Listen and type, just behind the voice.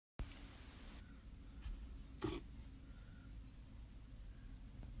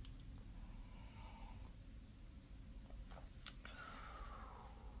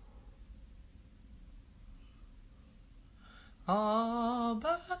all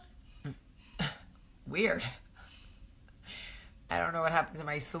but weird. I don't know what happened to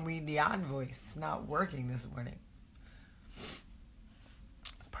my Celine Dion voice. It's not working this morning.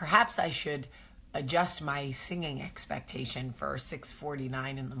 Perhaps I should adjust my singing expectation for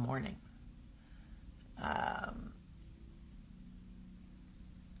 6:49 in the morning.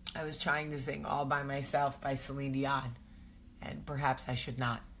 I was trying to sing All by Myself by Celine Dion, and perhaps I should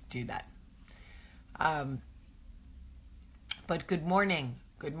not do that. But good morning,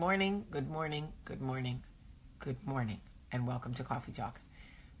 good morning, good morning, good morning, good morning, and welcome to Coffee Talk.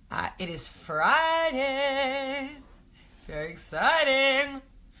 It is Friday. It's very exciting.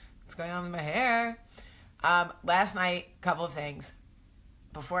 What's going on with my hair? Last night, a couple of things.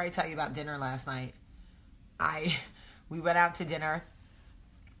 Before I tell you about dinner last night, we went out to dinner,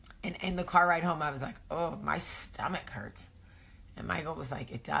 and in the car ride home, I was like, oh, my stomach hurts. And Michael was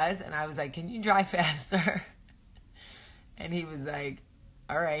like, it does? And I was like, can you drive faster? And he was like,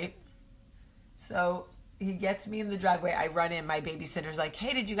 all right. So he gets me in the driveway. I run in. My babysitter's like,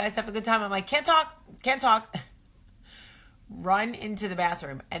 hey, did you guys have a good time? I'm like, can't talk. Run into the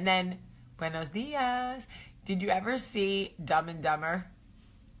bathroom. And then, buenos dias. Did you ever see Dumb and Dumber?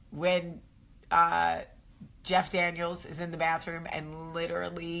 When Jeff Daniels is in the bathroom and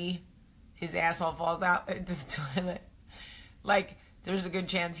literally his asshole falls out into the toilet. Like, there's a good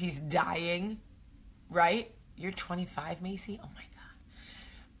chance he's dying, right? You're 25, Macy? Oh, my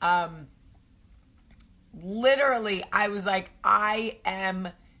God. Literally, I was like, I am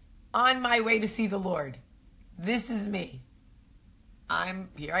on my way to see the Lord. This is me.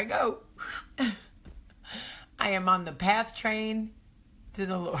 Here I go. I am on the path train to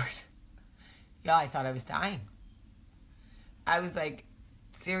the Lord. Y'all, I thought I was dying. I was like,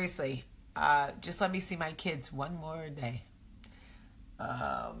 seriously, just let me see my kids one more day.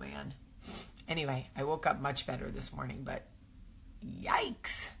 Oh, man. Anyway, I woke up much better this morning, but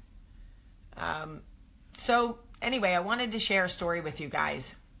yikes. So anyway, I wanted to share a story with you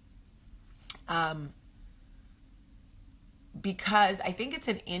guys. Because I think it's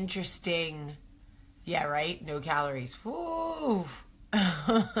an interesting, yeah, right? No calories. Woo.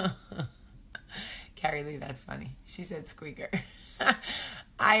 Carrie Lee, that's funny. She said squeaker.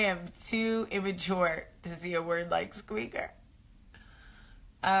 I am too immature to see a word like squeaker.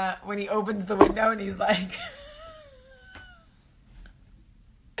 When he opens the window and he's like,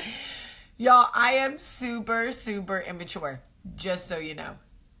 y'all, I am super, super immature, just so you know.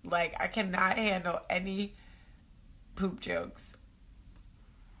 Like, I cannot handle any poop jokes.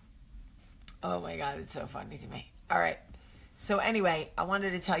 Oh my God, it's so funny to me. All right. So anyway, I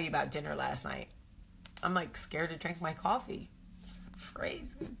wanted to tell you about dinner last night. I'm like scared to drink my coffee. I'm afraid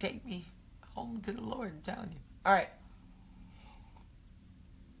it's going to take me home to the Lord, I'm telling you. All right.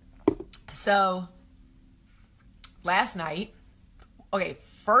 So last night, okay,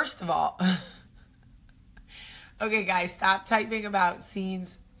 first of all, okay, guys, stop typing about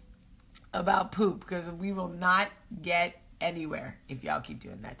scenes about poop because we will not get anywhere if y'all keep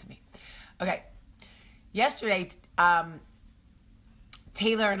doing that to me. Okay, yesterday,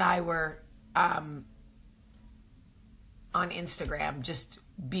 Taylor and I were on Instagram, just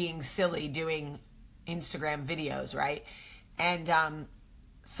being silly, doing Instagram videos, right? And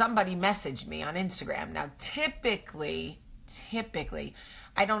somebody messaged me on Instagram. Now, typically,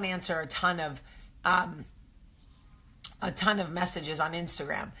 I don't answer a ton of messages on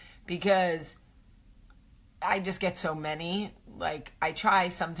Instagram because I just get so many. Like, I try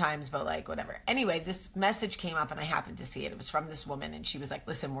sometimes, but like, whatever. Anyway, this message came up and I happened to see it. It was from this woman and she was like,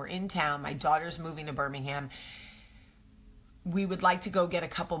 listen, we're in town. My daughter's moving to Birmingham. We would like to go get a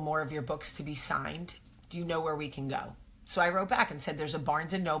couple more of your books to be signed. Do you know where we can go? So I wrote back and said, there's a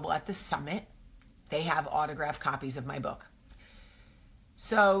Barnes & Noble at the Summit. They have autographed copies of my book.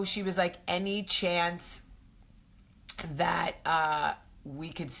 So she was like, any chance that we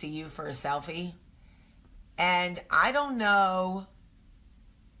could see you for a selfie? And I don't know,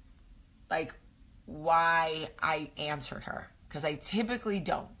 like, why I answered her. Because I typically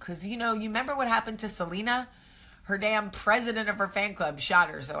don't. Because, you know, you remember what happened to Selena? Her damn president of her fan club shot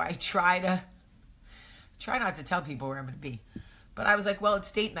her. So I try not to tell people where I'm going to be. But I was like, well,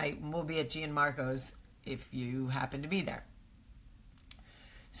 it's date night. And we'll be at Gianmarco's if you happen to be there.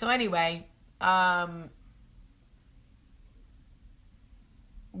 So anyway,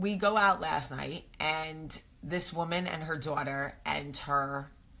 we go out last night. And this woman and her daughter and her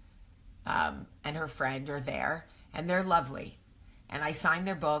friend are there. And they're lovely. And I signed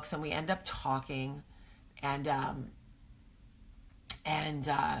their books. And we end up talking. And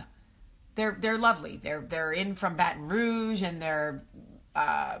they're lovely. They're in from Baton Rouge, and they're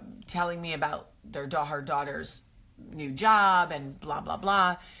telling me about her daughter's new job and blah, blah,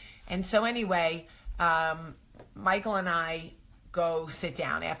 blah. And so anyway, Michael and I go sit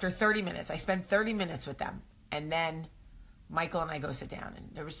down after 30 minutes. I spend 30 minutes with them. And then Michael and I go sit down. And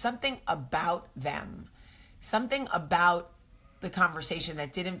there was something about them, something about the conversation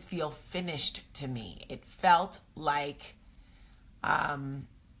that didn't feel finished to me. It felt like, I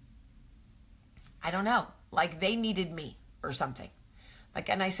don't know, like they needed me or something. Like,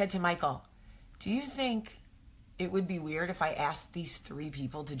 and I said to Michael, do you think it would be weird if I asked these 3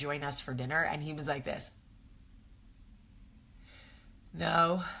 people to join us for dinner? And he was like this.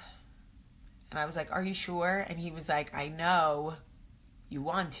 No. And I was like, are you sure? And he was like, I know you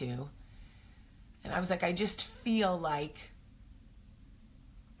want to. And I was like, I just feel like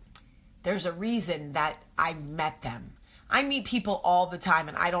there's a reason that I met them. I meet people all the time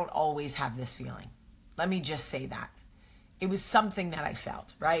and I don't always have this feeling. Let me just say that. It was something that I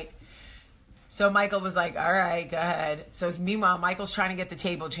felt, right? So Michael was like, all right, go ahead. So meanwhile, Michael's trying to get the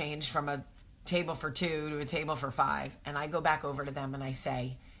table changed from a table for 2 to a table for 5. And I go back over to them and I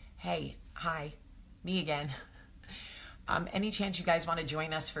say, hey, hi, me again. Any chance you guys want to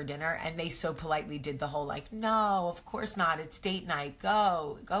join us for dinner? And they so politely did the whole like, no, of course not. It's date night.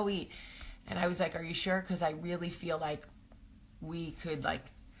 Go eat. And I was like, are you sure? Because I really feel like we could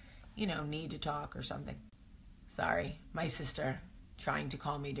need to talk or something. Sorry, my sister trying to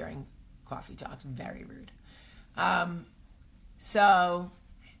call me during coffee talks. Very rude. So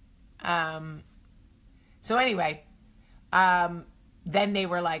anyway, then they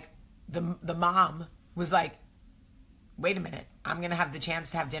were like, the mom was like, wait a minute, I'm going to have the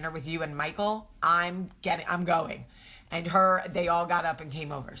chance to have dinner with you and Michael. I'm going. And they all got up and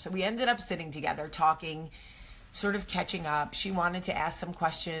came over. So we ended up sitting together, talking, sort of catching up. She wanted to ask some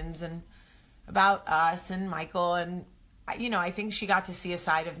questions and about us and Michael. And, I think she got to see a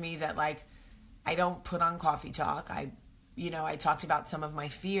side of me that like, I don't put on coffee talk. I talked about some of my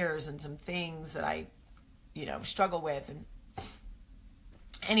fears and some things that I, struggle with. And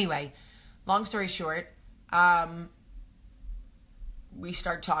anyway, long story short, we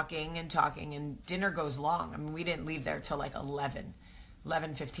start talking and dinner goes long. I mean, we didn't leave there till like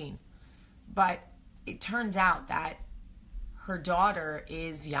 11:15. But it turns out that her daughter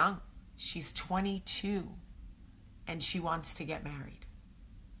is young. She's 22 and she wants to get married.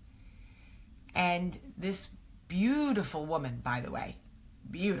 And this beautiful woman, by the way,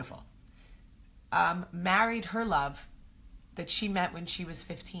 beautiful, married her love that she met when she was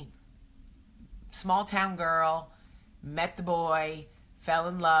 15. Small town girl, met the boy, fell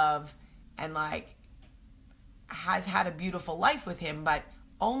in love, and like has had a beautiful life with him, but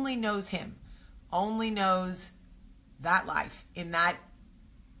only knows him, only knows that life in that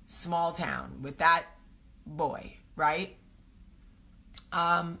small town with that boy, right?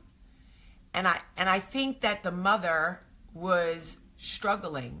 And I think that the mother was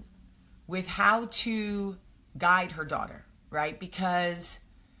struggling with how to guide her daughter, right? Because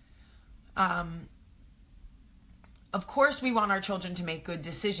of course, we want our children to make good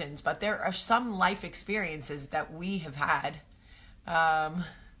decisions, but there are some life experiences that we have had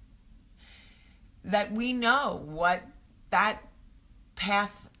that we know what that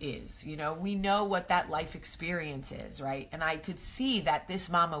path is. We know what that life experience is, right? And I could see that this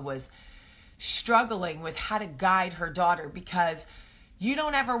mama was struggling with how to guide her daughter, because you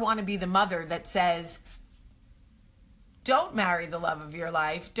don't ever want to be the mother that says, don't marry the love of your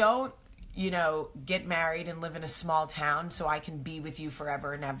life. Don't get married and live in a small town so I can be with you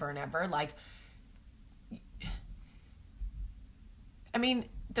forever and ever and ever. Like, I mean,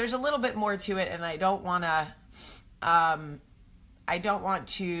 there's a little bit more to it, and I don't want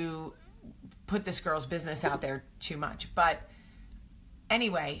to put this girl's business out there too much. But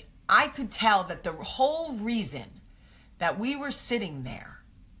anyway, I could tell that the whole reason that we were sitting there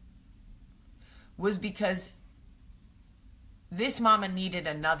was because this mama needed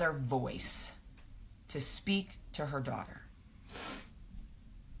another voice to speak to her daughter.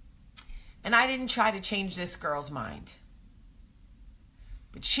 And I didn't try to change this girl's mind.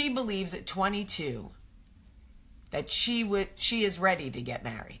 But she believes at 22 that she is ready to get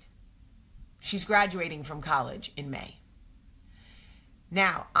married. She's graduating from college in May.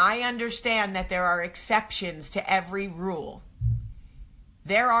 Now, I understand that there are exceptions to every rule.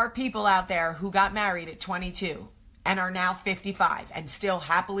 There are people out there who got married at 22 and are now 55 and still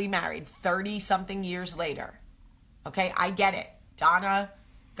happily married 30-something years later. Okay, I get it. Donna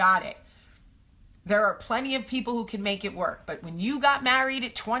got it. There are plenty of people who can make it work. But when you got married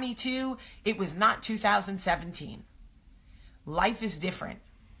at 22, it was not 2017. Life is different.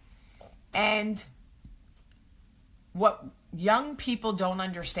 And what young people don't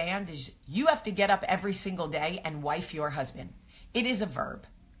understand is you have to get up every single day and wife your husband. It is a verb.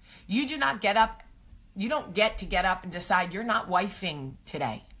 You do not get up. You don't get to get up and decide you're not wifing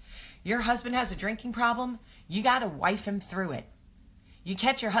today. Your husband has a drinking problem. You got to wife him through it. You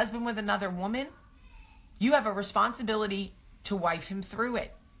catch your husband with another woman. You have a responsibility to wife him through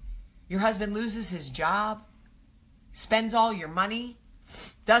it. Your husband loses his job, spends all your money,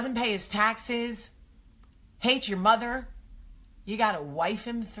 doesn't pay his taxes, hates your mother. You got to wife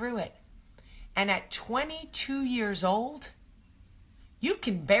him through it. And at 22 years old, you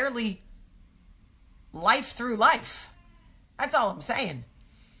can barely life through life. That's all I'm saying.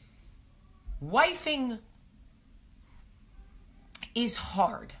 Wifing is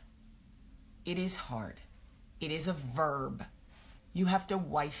hard. It is hard. It is a verb. You have to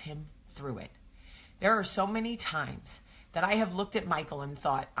wife him through it. There are so many times that I have looked at Michael and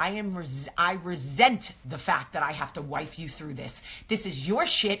thought, I resent the fact that I have to wife you through this. This is your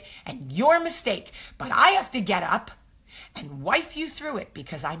shit and your mistake, but I have to get up and wife you through it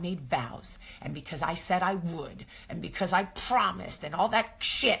because I made vows and because I said I would and because I promised and all that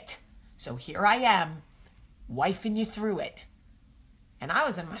shit. So here I am, wifing you through it. And I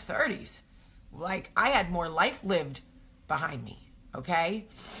was in my 30s. Like, I had more life lived behind me, okay?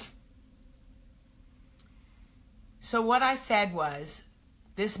 So what I said was,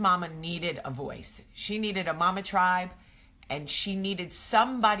 this mama needed a voice. She needed a mama tribe, and she needed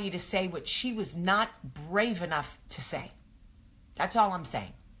somebody to say what she was not brave enough to say. That's all I'm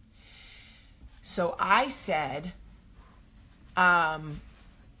saying. So I said, I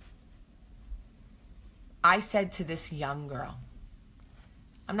said to this young girl,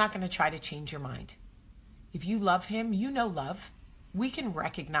 I'm not going to try to change your mind. If you love him, you know love. We can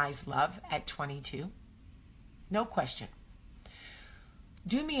recognize love at 22. No question.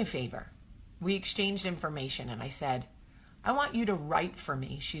 Do me a favor. We exchanged information and I said, I want you to write for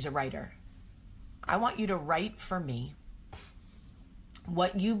me. She's a writer. I want you to write for me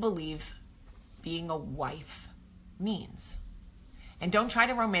what you believe being a wife means. And don't try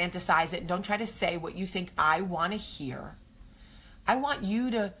to romanticize it. Don't try to say what you think I want to hear. I want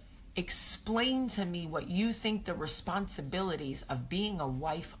you to explain to me what you think the responsibilities of being a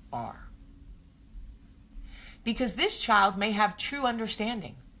wife are. Because this child may have true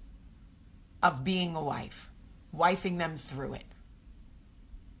understanding of being a wife, wifing them through it.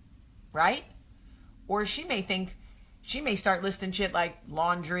 Right? Or she may start listing shit like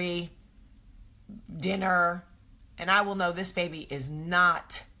laundry, dinner, and I will know this baby is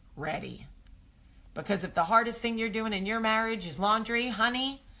not ready. Because if the hardest thing you're doing in your marriage is laundry,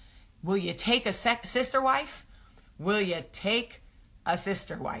 honey, will you take a sister wife? Will you take a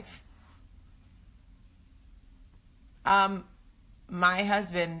sister wife? My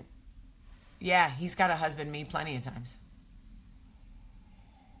husband, yeah, he's got to husband me plenty of times.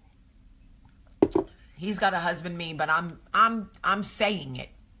 He's got to husband me, but I'm saying it.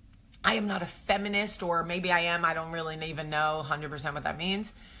 I am not a feminist, or maybe I am. I don't really even know 100% what that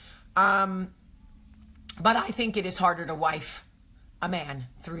means. But I think it is harder to wife a man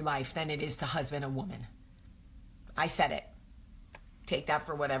through life than it is to husband a woman. I said it. Take that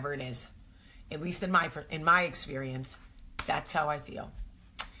for whatever it is. At least in my experience, that's how I feel.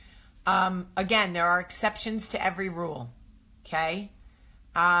 Again, there are exceptions to every rule. Okay?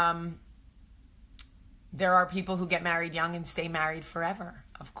 There are people who get married young and stay married forever.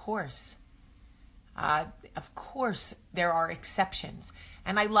 Of course. Of course, there are exceptions.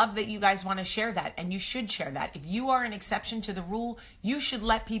 And I love that you guys want to share that, and you should share that. If you are an exception to the rule, you should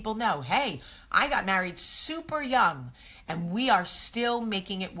let people know, hey, I got married super young, and we are still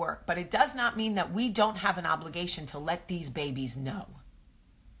making it work. But it does not mean that we don't have an obligation to let these babies know.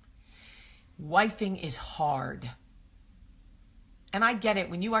 Wifing is hard. And I get it.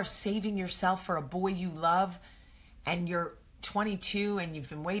 When you are saving yourself for a boy you love, and you're 22 and you've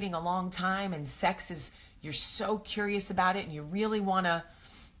been waiting a long time, and sex is, you're so curious about it and you really want to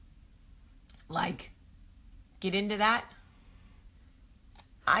like get into that.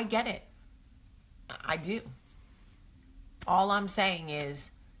 I get it. I do. All I'm saying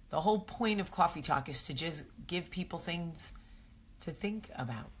is the whole point of Coffee Talk is to just give people things to think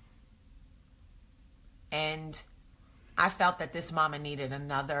about. And I felt that this mama needed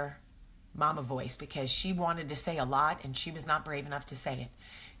another mama voice because she wanted to say a lot and she was not brave enough to say it.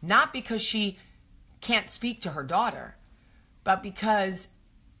 Not because she can't speak to her daughter, but because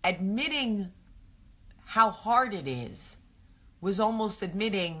admitting how hard it is was almost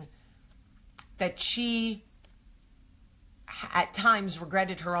admitting that she at times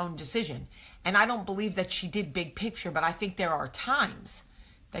regretted her own decision. And I don't believe that she did big picture, but I think there are times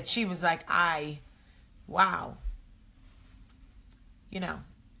that she was like, wow,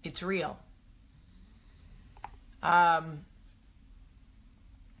 it's real.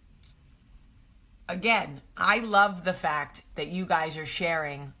 Again, I love the fact that you guys are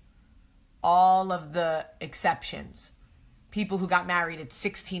sharing all of the exceptions. People who got married at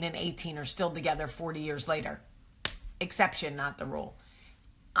 16 and 18 are still together 40 years later. Exception, not the rule.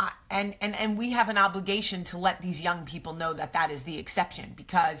 And we have an obligation to let these young people know that that is the exception,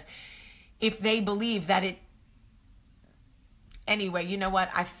 because if they believe that it... Anyway, you know what?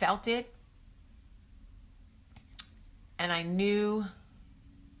 I felt it, and I knew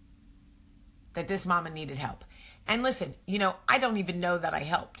that this mama needed help. And listen, I don't even know that I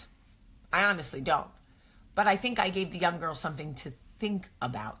helped. I honestly don't. But I think I gave the young girl something to think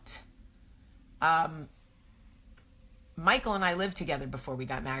about. Michael and I lived together before we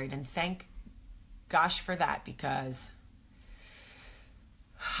got married, and thank gosh for that, because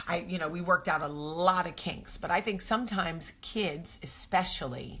we worked out a lot of kinks. But I think sometimes kids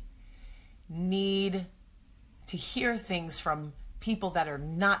especially need to hear things from people that are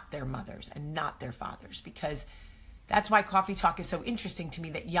not their mothers and not their fathers, because that's why Coffee Talk is so interesting to me,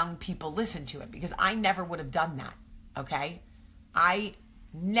 that young people listen to it, because I never would have done that, okay? I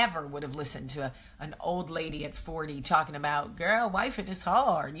never would have listened to an old lady at 40 talking about, girl, wifing is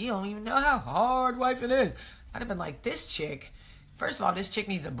hard. You don't even know how hard wifing is. I'd have been like, this chick, first of all, this chick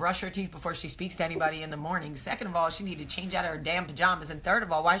needs to brush her teeth before she speaks to anybody in the morning. Second of all, she needed to change out of her damn pajamas. And third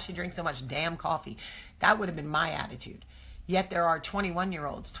of all, why does she drink so much damn coffee? That would have been my attitude. Yet there are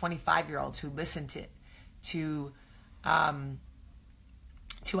 21-year-olds, 25-year-olds who listen to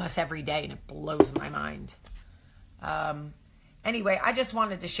us every day, and it blows my mind. Anyway, I just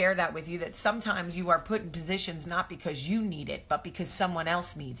wanted to share that with you, that sometimes you are put in positions not because you need it, but because someone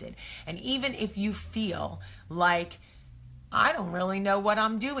else needs it. And even if you feel like, I don't really know what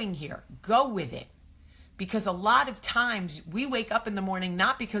I'm doing here, go with it. Because a lot of times we wake up in the morning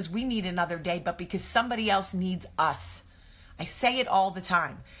not because we need another day, but because somebody else needs us. I say it all the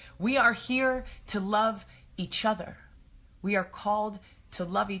time. We are here to love each other. We are called to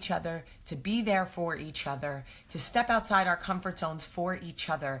love each other, to be there for each other, to step outside our comfort zones for each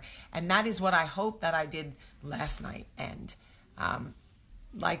other. And that is what I hope that I did last night. And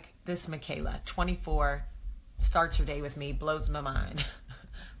like this Michaela, 24, starts her day with me, blows my mind.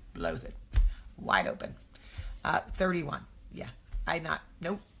 Blows it. Wide open. 31. Yeah.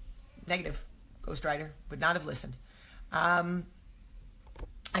 Nope. Negative. Ghostwriter. Would not have listened. I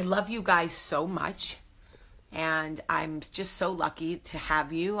love you guys so much. And I'm just so lucky to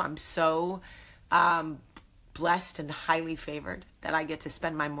have you. I'm so blessed and highly favored that I get to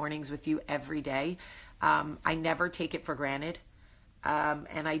spend my mornings with you every day. I never take it for granted.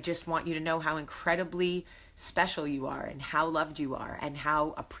 And I just want you to know how incredibly special you are, and how loved you are, and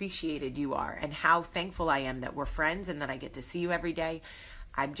how appreciated you are, and how thankful I am that we're friends and that I get to see you every day.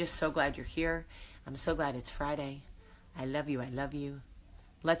 I'm just so glad you're here. I'm so glad it's Friday. I love you. I love you.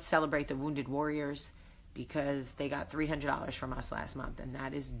 Let's celebrate the Wounded Warriors, because they got $300 from us last month, and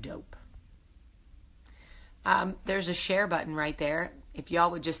that is dope. There's a share button right there. If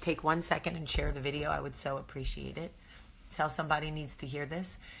y'all would just take 1 second and share the video, I would so appreciate it. Tell somebody needs to hear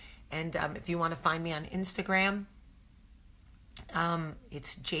this. And if you want to find me on Instagram,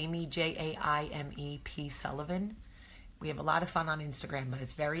 it's Jaime, Jaime P. Sullivan. We have a lot of fun on Instagram, but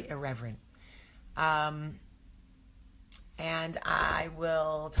it's very irreverent. And I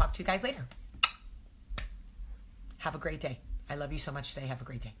will talk to you guys later. Have a great day. I love you so much today. Have a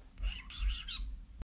great day.